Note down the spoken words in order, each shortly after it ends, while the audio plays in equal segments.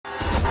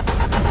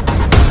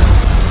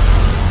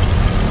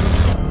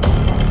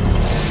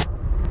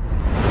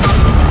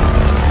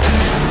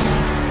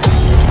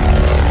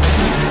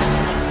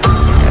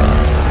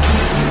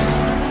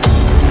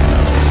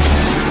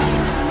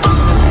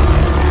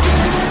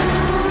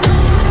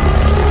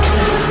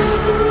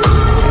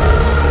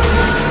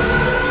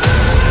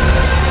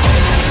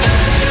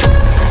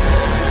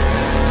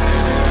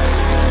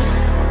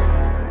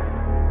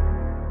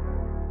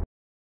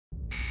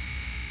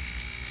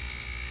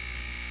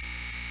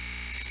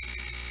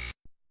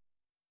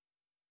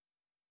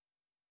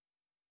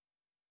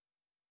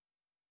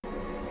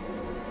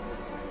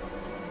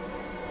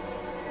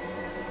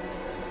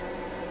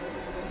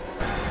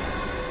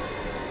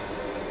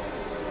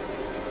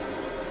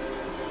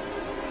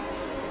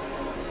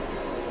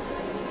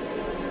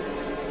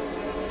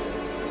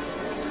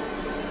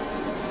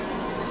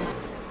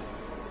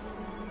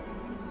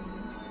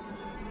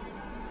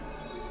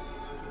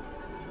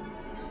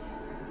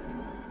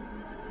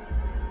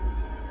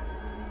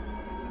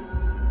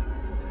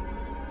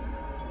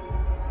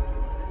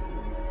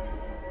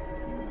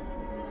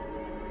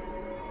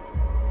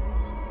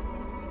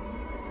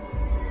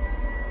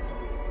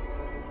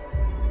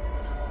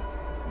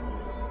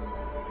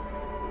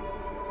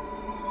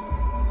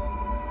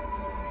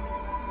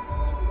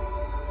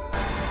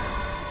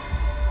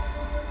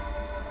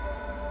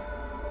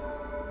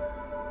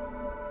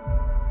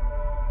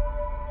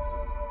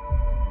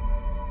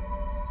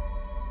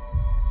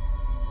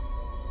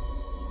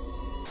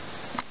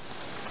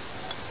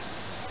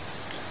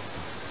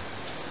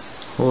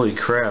Holy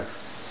crap.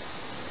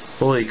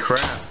 Holy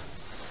crap.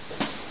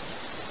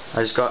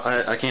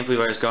 I can't believe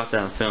I just got that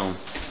on film.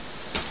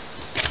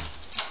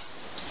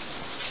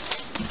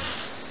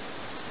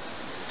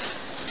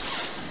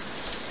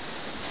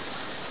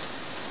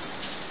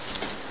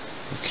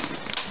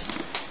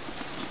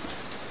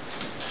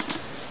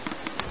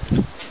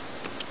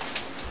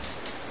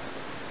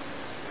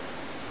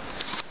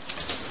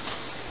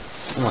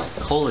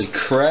 Holy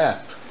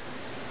crap.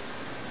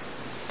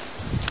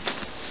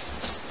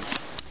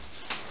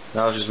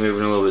 That was just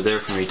moving a little bit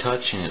there for me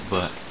touching it,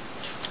 but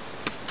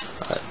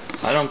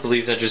I don't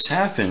believe that just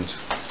happened.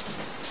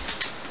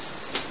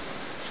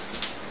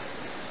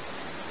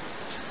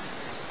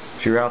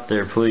 If you're out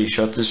there, please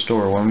shut this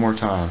door one more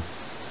time.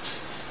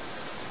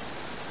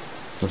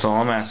 That's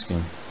all I'm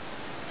asking.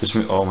 Just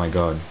move. Oh my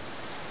god.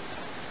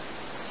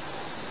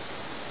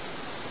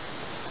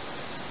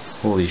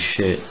 Holy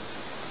shit.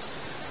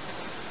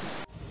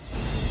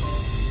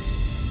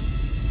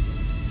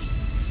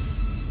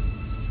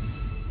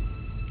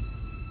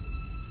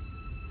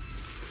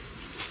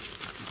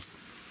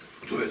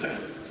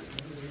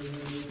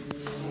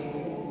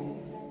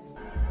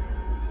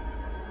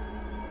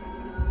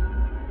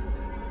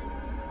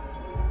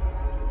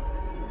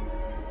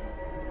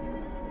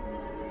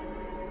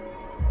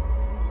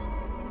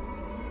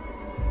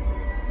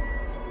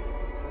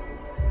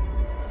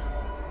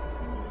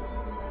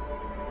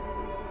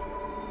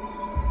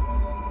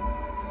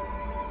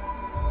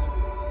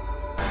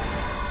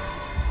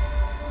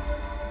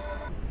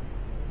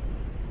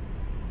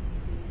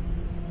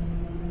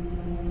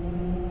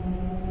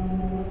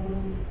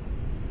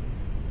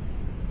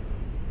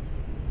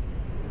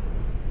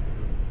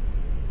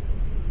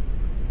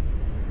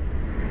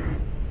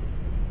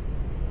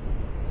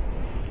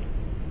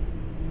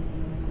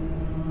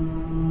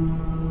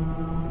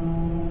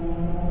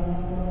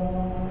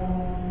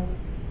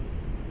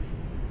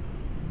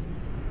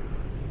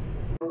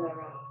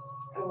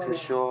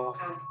 Push off.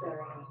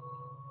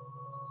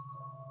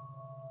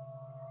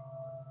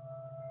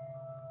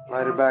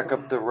 Light it back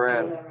up to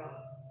red.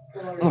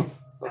 Look,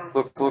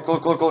 look, look,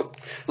 look, look, look.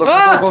 Look,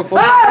 look, look, look,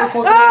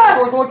 look,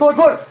 look,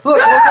 look,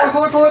 look, look,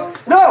 look,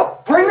 look. No!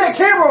 Bring that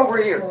camera over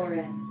here!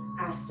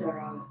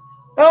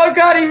 Oh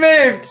god, he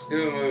moved!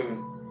 Still moving.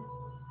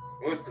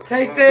 What the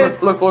Take fuck?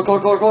 this! Look, look,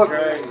 look, look, look.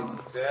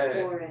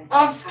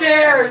 I'm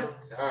scared!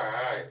 It's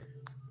alright.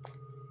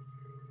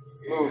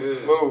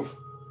 Move, move.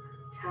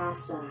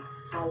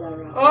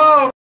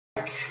 Oh!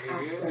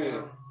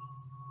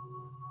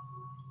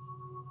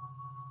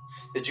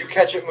 Did you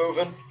catch it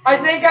moving? I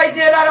think I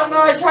did, I don't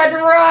know, I tried to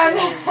run!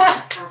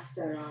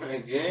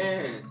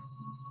 Again.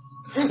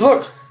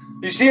 Look!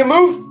 You see it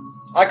move?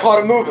 I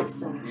caught it moving.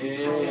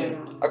 Yeah.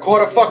 I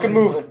caught it fucking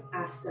moving.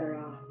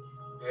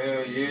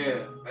 Hell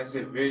yeah. That's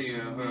a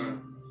video, huh?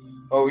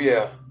 Oh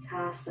yeah.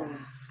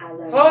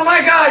 Oh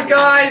my god,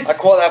 guys! I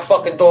caught that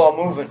fucking doll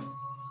moving.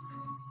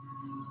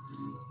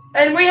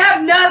 And we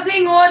have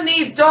nothing on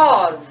these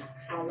dolls.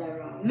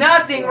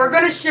 Nothing. We're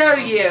going to show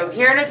you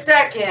here in a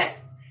second.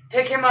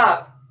 Pick him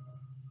up.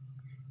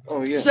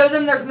 Oh yeah. Show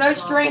them there's no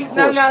strings,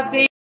 no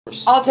nothing.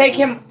 I'll take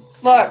him.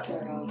 Look.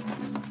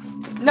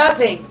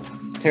 Nothing.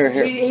 Here,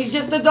 here. He's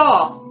just a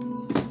doll.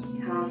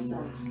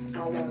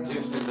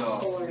 Just a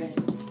dog.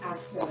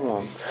 Come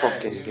on,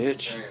 fucking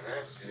bitch.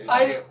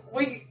 I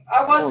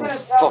was going to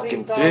sell these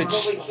fucking dolls,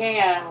 bitch. but we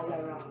can't.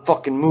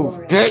 Fucking move,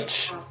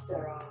 bitch.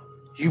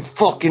 You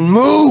fucking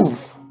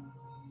move,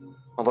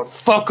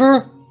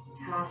 motherfucker.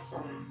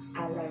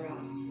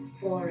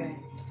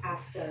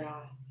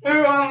 Ooh,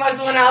 I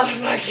almost went out the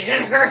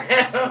fucking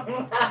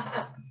room.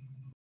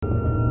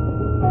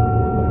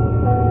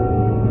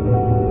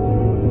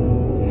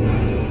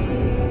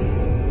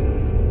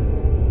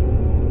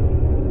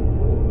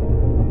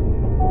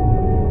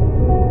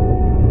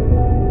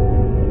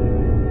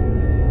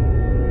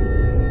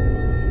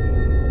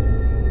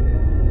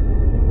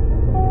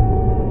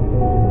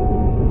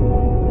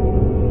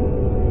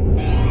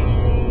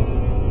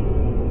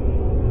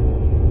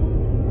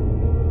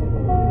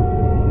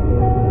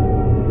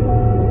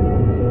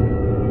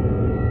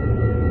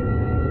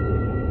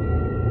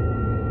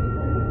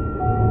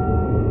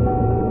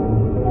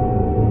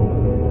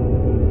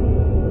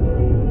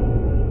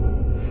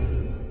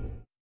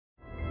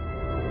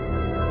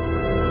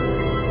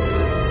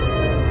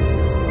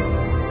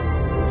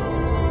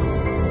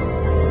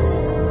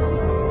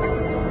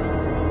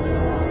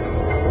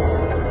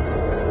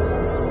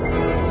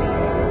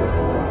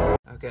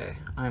 Okay,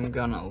 I'm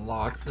gonna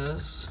lock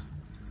this.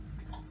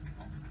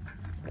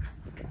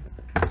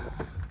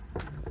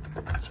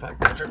 It's my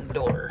bedroom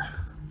door.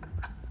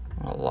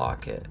 I'm gonna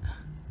lock it.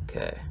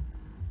 Okay.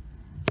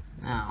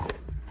 Now.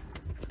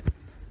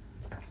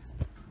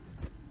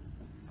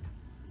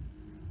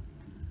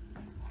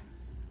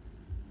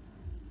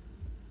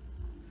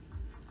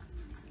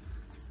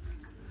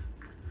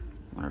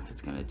 Wonder if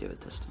it's gonna do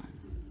it this time.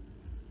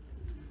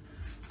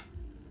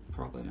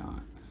 Probably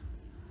not.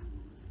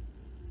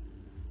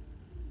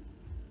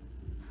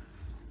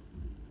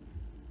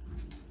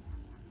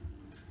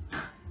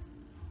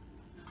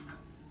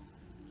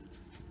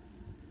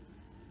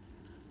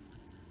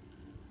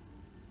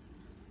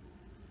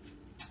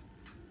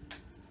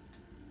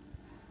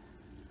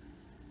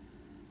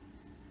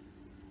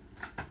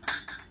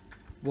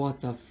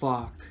 What the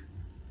fuck?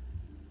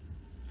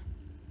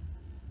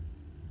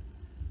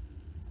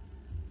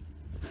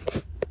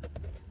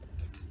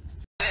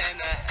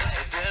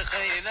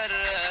 دخيل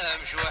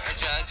الرمش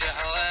وحجاجه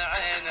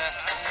وعينه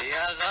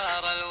يا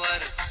غار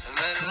الورد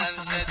من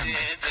لمسة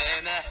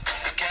يدينه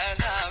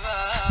كلامه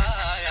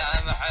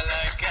يا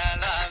محلى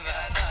كلامه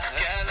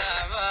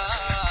كلامه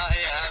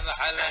يا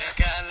محلى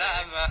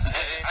كلامه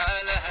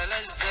على اهل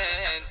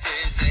الزين